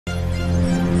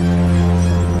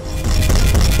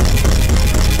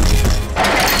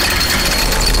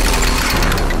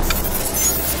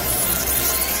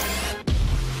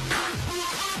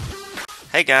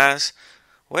Hey guys,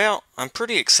 well, I'm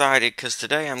pretty excited because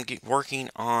today I'm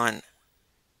working on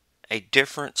a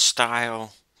different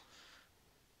style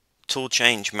tool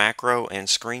change macro and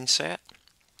screen set.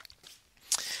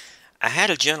 I had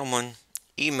a gentleman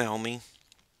email me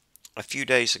a few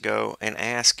days ago and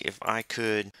ask if I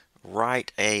could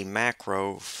write a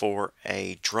macro for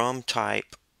a drum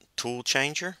type tool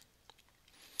changer.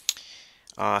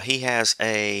 He has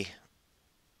a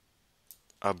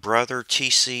Brother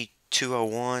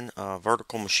TC-201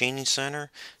 vertical machining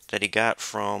center that he got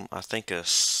from, I think, a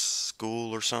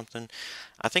school or something.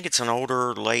 I think it's an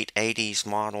older, late 80s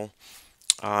model.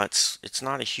 It's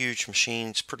not a huge machine.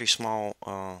 It's pretty small.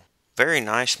 Very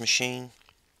nice machine.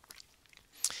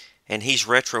 And he's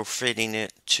retrofitting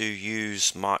it to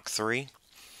use Mach 3.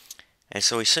 And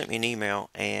so he sent me an email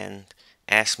and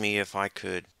asked me if I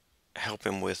could help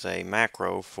him with a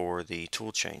macro for the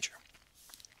tool changer.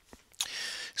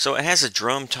 So it has a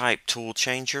drum type tool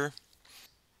changer.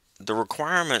 The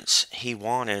requirements he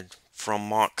wanted from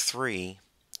Mach 3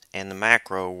 and the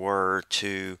macro were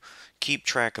to keep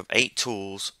track of 8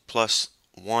 tools plus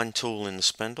 1 tool in the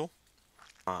spindle.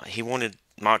 He wanted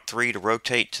Mach 3 to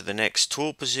rotate to the next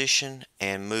tool position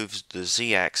and moves the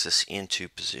Z-axis into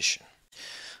position.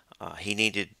 He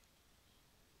needed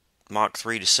Mach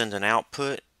 3 to send an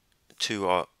output to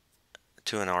an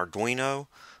Arduino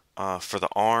for the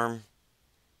arm,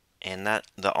 and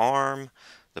the arm,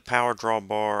 the power draw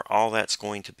bar, all that's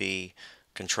going to be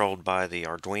controlled by the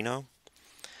Arduino.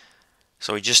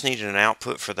 So he just needed an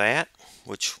output for that,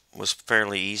 which was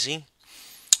fairly easy.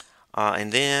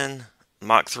 And then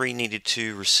Mach 3 needed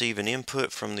to receive an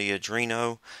input from the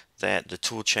Arduino that the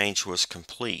tool change was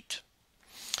complete.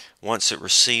 Once it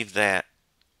received that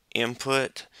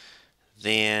input,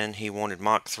 then he wanted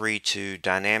Mach 3 to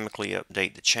dynamically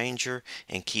update the changer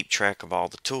and keep track of all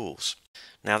the tools.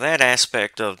 Now that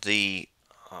aspect of the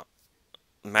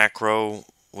macro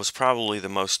was probably the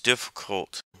most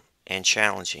difficult and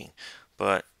challenging,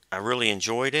 but I really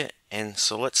enjoyed it, and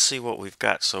so let's see what we've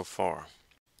got so far.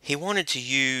 He wanted to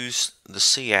use the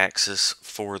C-axis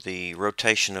for the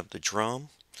rotation of the drum,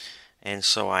 and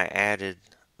so I added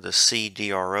the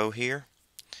CDRO here.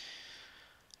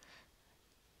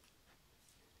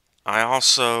 I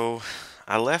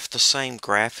left the same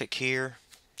graphic here.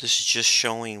 This is just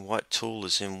showing what tool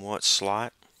is in what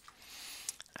slot.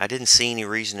 I didn't see any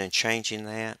reason in changing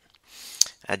that.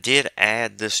 I did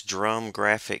add this drum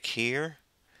graphic here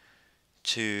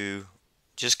to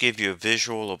just give you a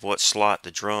visual of what slot the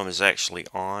drum is actually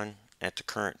on at the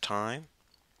current time.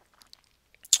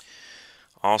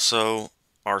 Also,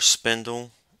 our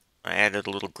spindle, I added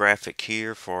a little graphic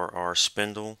here for our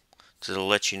spindle to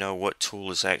let you know what tool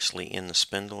is actually in the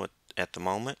spindle at the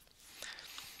moment.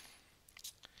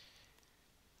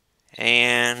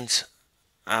 And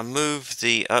I moved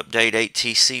the update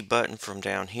 8TC button from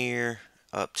down here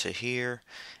up to here,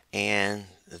 and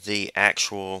the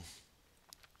actual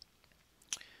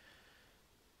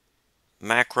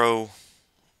macro,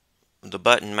 the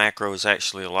button macro is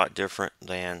actually a lot different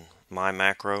than my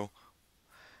macro.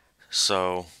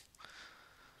 So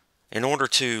in order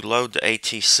to load the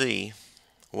ATC,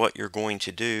 what you're going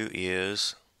to do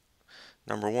is,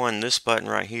 number one, this button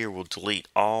right here will delete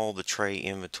all the tray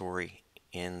inventory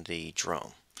in the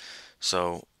drum.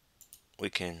 So we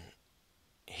can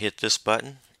hit this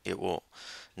button. It will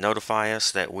notify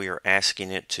us that we are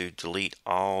asking it to delete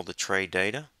all the tray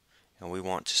data, and we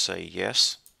want to say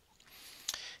yes.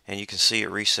 And you can see it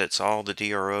resets all the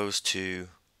DROs to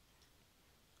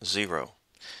 0.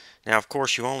 Now of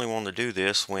course you only want to do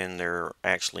this when there are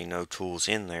actually no tools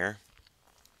in there.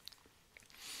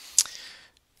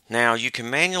 Now you can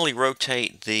manually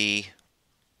rotate the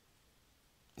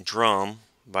drum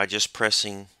by just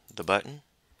pressing the button,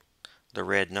 the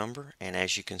red number, and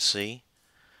as you can see,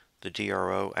 the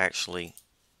DRO actually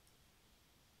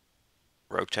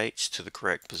rotates to the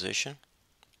correct position.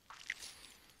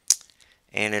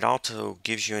 And it also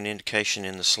gives you an indication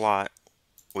in the slot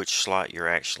which slot you're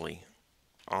actually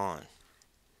on.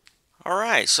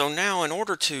 Alright, so now in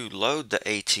order to load the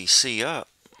ATC up,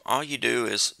 all you do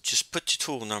is just put your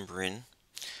tool number in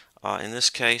this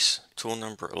case tool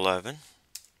number 11,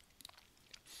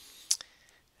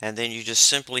 and then you just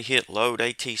simply hit load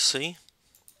ATC.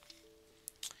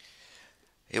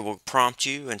 It will prompt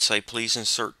you and say please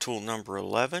insert tool number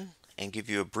 11 and give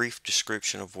you a brief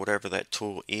description of whatever that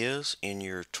tool is in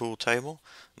your tool table.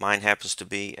 Mine happens to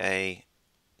be a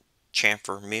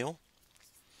chamfer mill.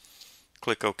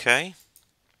 Click OK.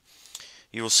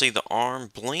 You will see the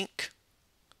arm blink,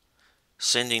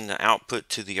 sending the output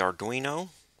to the Arduino.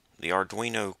 The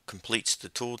Arduino completes the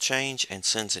tool change and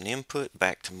sends an input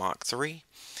back to Mach 3.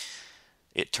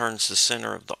 it turns the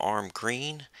center of the arm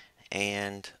green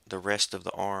and the rest of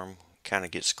the arm kind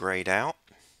of gets grayed out.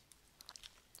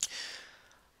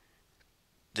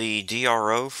 The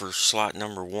DRO for slot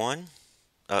number 1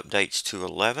 updates to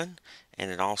 11,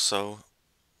 and it also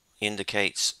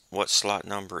indicates what slot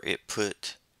number it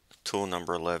put tool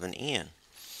number 11 in.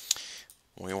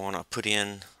 We want to put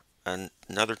in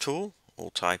another tool. We'll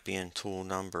type in tool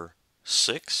number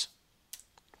 6.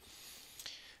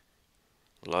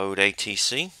 Load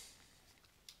ATC.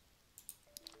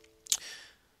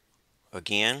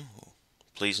 Again,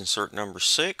 please insert number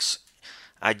 6.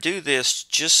 I do this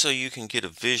just so you can get a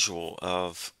visual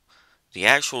of the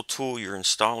actual tool you're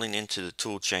installing into the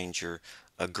tool changer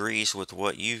agrees with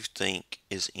what you think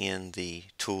is in the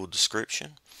tool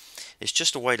description. It's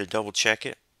just a way to double check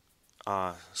it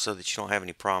so that you don't have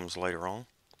any problems later on.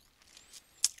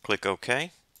 Click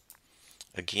OK.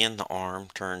 Again, the arm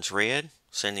turns red,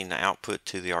 sending the output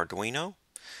to the Arduino.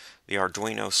 The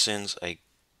Arduino sends a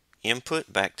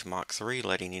input back to Mach3,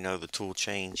 letting you know the tool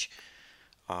change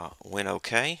went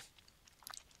OK.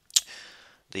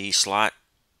 The slot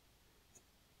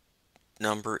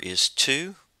number is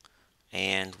 2,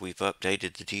 and we've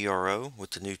updated the DRO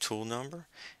with the new tool number,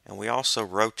 and we also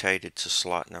rotated to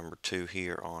slot number 2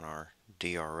 here on our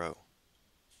DRO.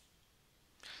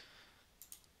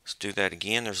 Let's do that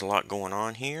again. There's a lot going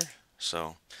on here,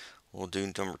 so we'll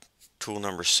do tool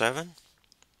number 7.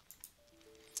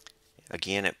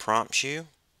 Again, it prompts you.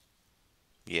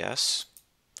 Yes.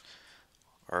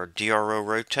 Our DRO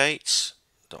rotates.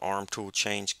 The arm tool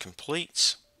change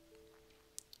completes.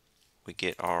 We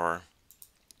get our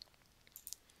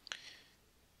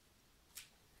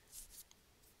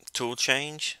tool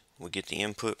change. We get the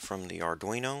input from the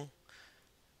Arduino.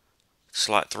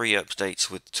 Slot 3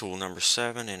 updates with tool number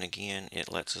 7, and again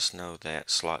it lets us know that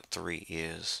slot 3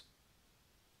 is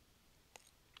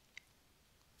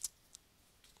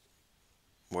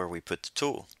where we put the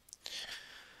tool.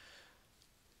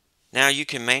 Now you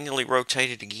can manually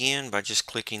rotate it again by just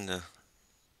clicking the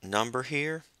number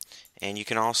here, and you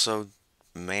can also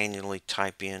manually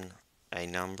type in a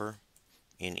number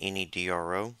in any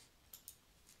DRO.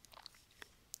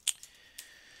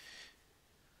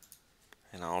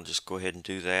 And I'll just go ahead and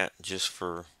do that just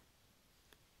for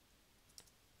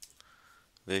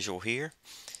visual here.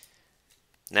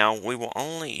 Now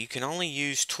you can only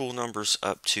use tool numbers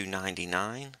up to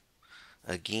 99.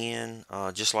 Again,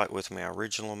 just like with my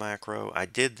original macro, I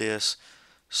did this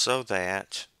so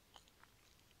that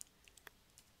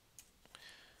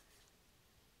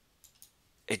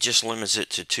it just limits it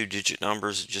to 2-digit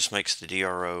numbers. It just makes the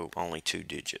DRO only 2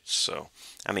 digits. So,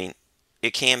 I mean,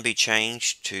 it can be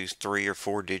changed to 3 or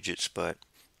 4 digits, but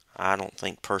I don't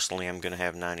think personally I'm going to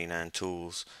have 99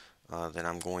 tools that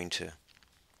I'm going to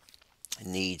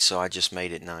need, so I just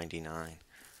made it 99.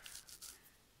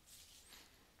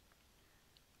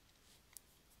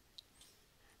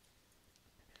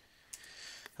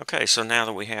 Okay, so now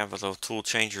that we have the tool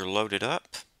changer loaded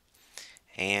up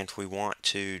and we want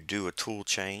to do a tool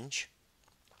change,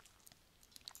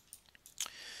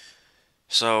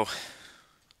 so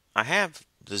I have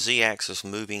the Z-axis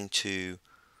moving to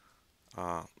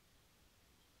the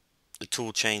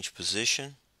tool change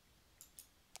position.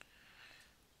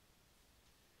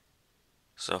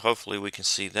 So hopefully we can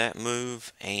see that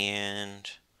move, and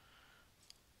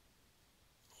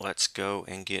let's go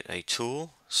and get a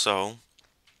tool. So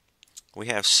we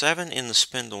have 7 in the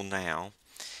spindle now,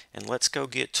 and let's go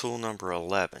get tool number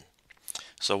 11.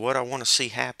 So what I want to see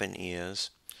happen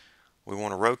is we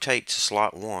want to rotate to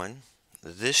slot 1.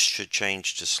 This should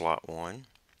change to slot 1.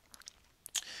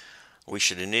 We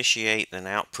should initiate an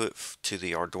output to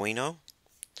the Arduino.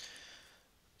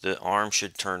 The arm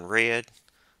should turn red.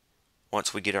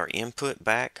 Once we get our input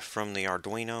back from the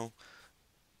Arduino,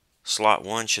 slot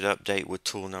 1 should update with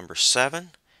tool number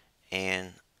 7,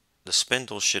 and the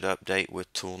spindle should update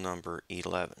with tool number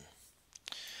 11.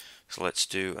 So let's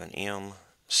do an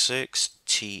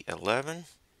M6T11.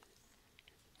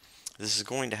 This is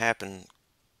going to happen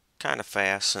kind of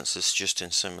fast since it's just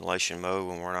in simulation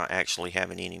mode and we're not actually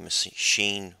having any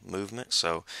machine movement,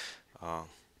 so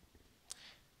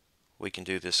we can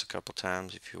do this a couple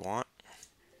times if you want.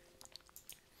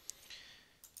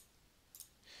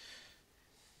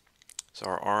 So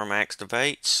our arm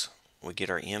activates, we get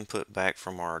our input back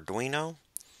from our Arduino.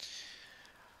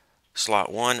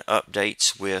 Slot 1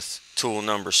 updates with tool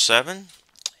number 7,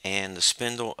 and the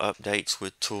spindle updates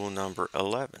with tool number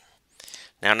 11.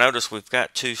 Now notice we've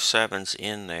got 2 7s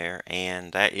in there,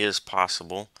 and that is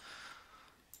possible.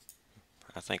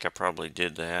 I think I probably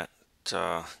did that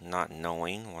not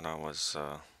knowing what I was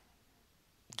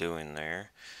doing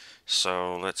there.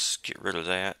 So let's get rid of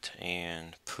that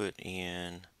and put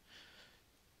in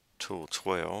tool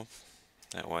 12.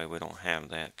 That way we don't have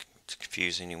that to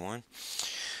confuse anyone.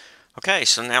 Okay,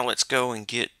 so now let's go and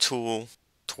get tool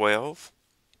 12.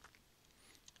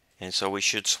 And so we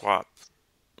should swap.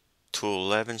 Tool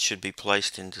 11 should be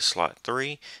placed into slot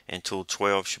 3, and tool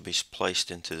 12 should be placed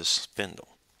into the spindle.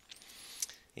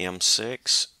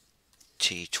 M6,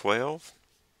 T12.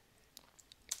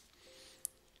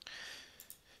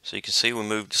 So you can see we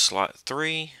moved to slot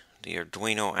 3, the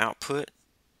Arduino output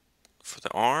for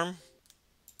the arm.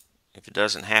 If it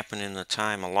doesn't happen in the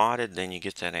time allotted, then you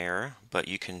get that error, but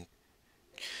you can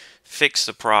fix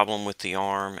the problem with the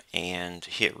arm and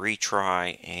hit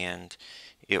retry, and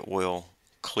it will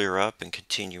clear up and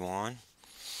continue on.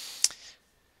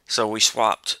 So we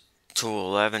swapped tool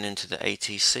 11 into the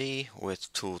ATC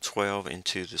with tool 12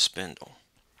 into the spindle.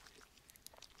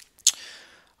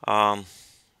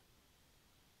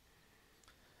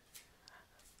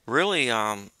 Really,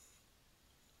 now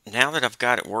that I've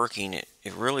got it working,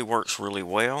 it really works really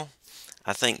well.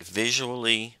 I think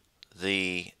visually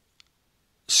the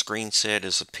screen set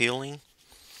is appealing,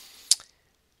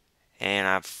 and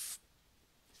of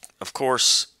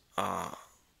course,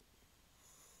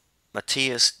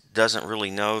 Matthias doesn't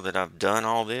really know that I've done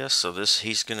all this, so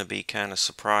he's going to be kind of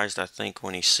surprised, I think,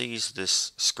 when he sees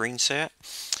this screen set.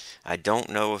 I don't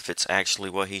know if it's actually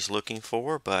what he's looking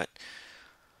for, but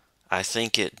I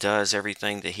think it does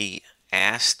everything that he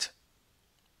asked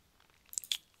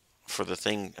for the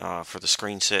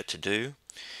screen set to do.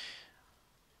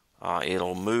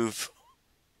 It'll move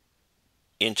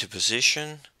into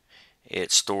position.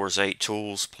 It stores 8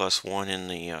 tools plus 1 in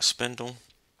the spindle.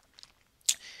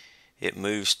 It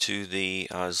moves to the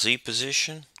Z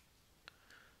position,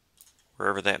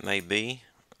 wherever that may be.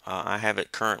 I have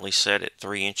it currently set at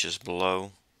 3 inches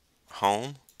below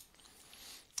home.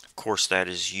 Of course, that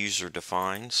is user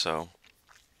defined, so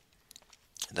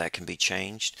that can be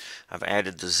changed. I've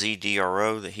added the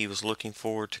ZDRO that he was looking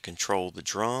for to control the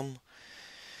drum.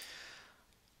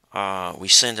 We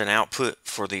send an output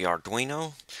for the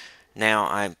Arduino.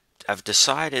 Now I've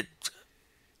decided,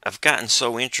 I've gotten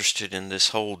so interested in this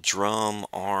whole drum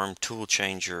arm tool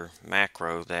changer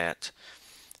macro that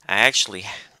I actually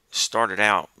started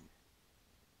out,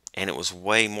 and it was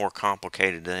way more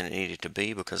complicated than it needed to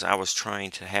be, because I was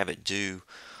trying to have it do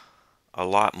a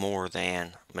lot more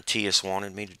than Matthias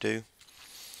wanted me to do.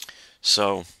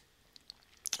 So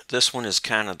this one is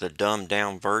kind of the dumbed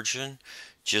down version,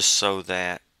 just so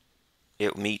that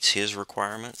it meets his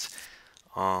requirements.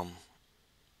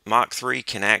 Mach3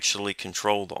 can actually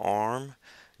control the arm,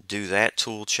 do that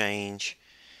tool change,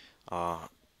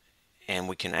 and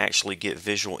we can actually get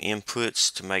visual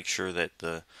inputs to make sure that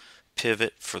the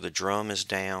pivot for the drum is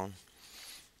down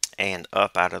and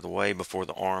up out of the way before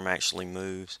the arm actually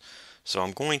moves. So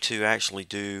I'm going to actually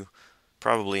do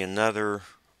probably another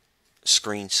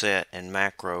screen set and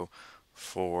macro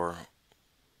for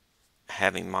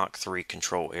having Mach3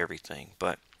 control everything.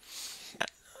 But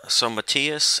so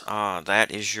Matthias, that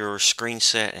is your screen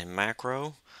set and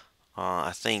macro.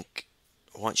 I think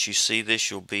once you see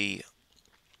this,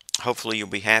 hopefully you'll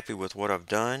be happy with what I've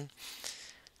done.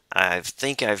 I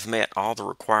think I've met all the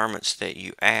requirements that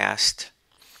you asked.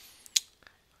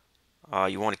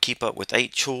 You want to keep up with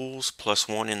 8 tools plus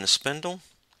 1 in the spindle.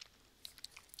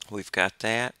 We've got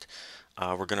that.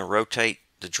 We're going to rotate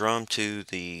the drum to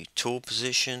the tool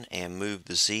position and move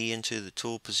the Z into the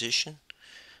tool position,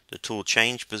 the tool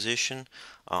change position.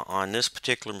 On this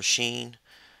particular machine,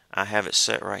 I have it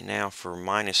set right now for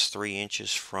 -3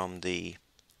 inches from the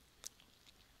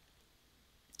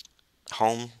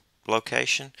home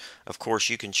location. Of course,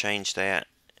 you can change that,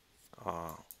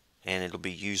 and it'll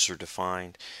be user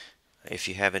defined. If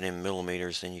you have it in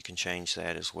millimeters, then you can change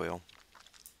that as well.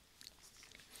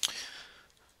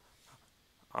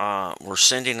 We're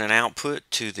sending an output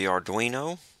to the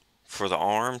Arduino for the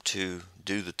arm to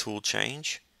do the tool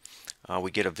change.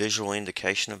 We get a visual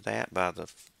indication of that by the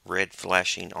red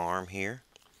flashing arm here.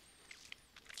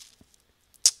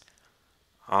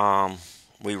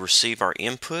 We receive our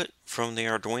input from the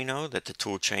Arduino that the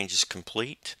tool change is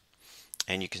complete,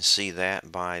 and you can see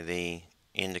that by the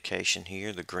indication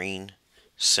here, the green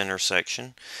center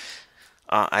section.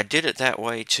 I did it that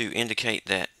way to indicate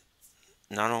that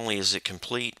not only is it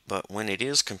complete, but when it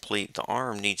is complete, the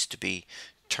arm needs to be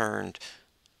turned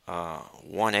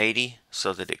 180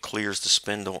 so that it clears the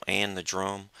spindle and the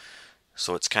drum,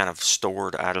 so it's kind of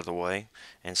stored out of the way.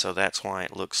 And so that's why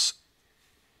it looks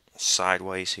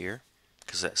sideways here,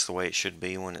 because that's the way it should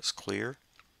be when it's clear.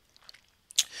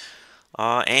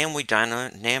 And we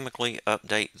dynamically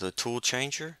update the tool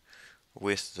changer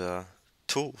with the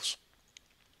tools.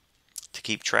 to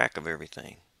keep track of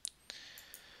everything.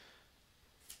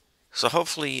 So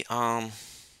hopefully,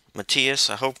 Matthias,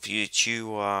 I hope you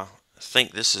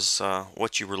think this is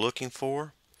what you were looking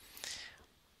for.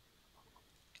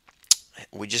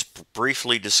 We just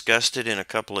briefly discussed it in a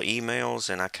couple of emails,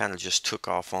 and I kind of just took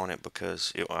off on it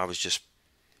because I was just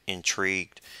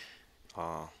intrigued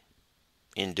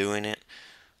in doing it.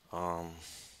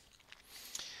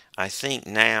 I think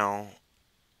now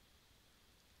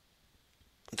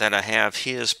that I have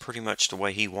his pretty much the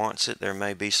way he wants it, there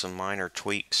may be some minor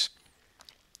tweaks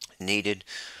needed.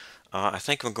 I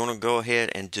think I'm going to go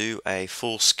ahead and do a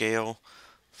full scale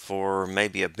for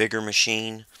maybe a bigger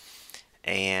machine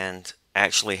and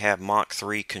actually have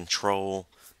Mach3 control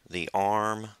the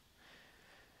arm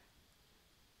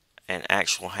and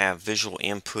actually have visual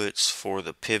inputs for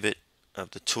the pivot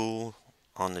of the tool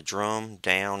on the drum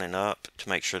down and up to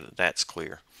make sure that that's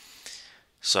clear.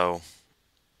 So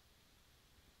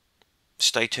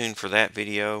stay tuned for that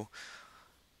video.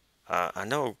 I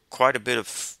know quite a bit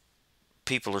of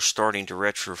people are starting to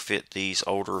retrofit these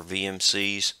older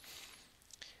VMCs,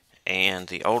 and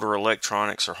the older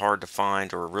electronics are hard to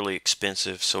find or really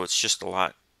expensive, so it's just a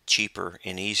lot cheaper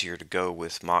and easier to go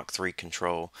with Mach3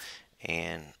 control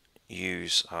and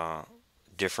use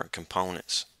different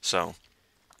components. So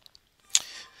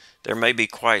there may be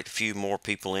quite a few more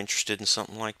people interested in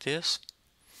something like this.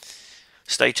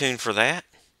 Stay tuned for that.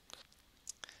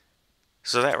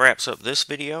 So that wraps up this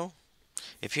video.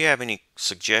 If you have any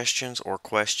suggestions or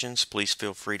questions, please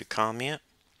feel free to comment.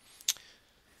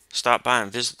 Stop by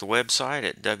and visit the website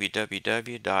at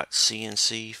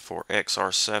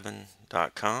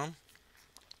www.cnc4xr7.com.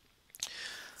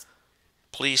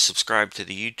 Please subscribe to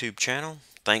the YouTube channel.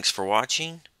 Thanks for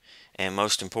watching, and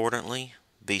most importantly,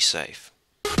 be safe.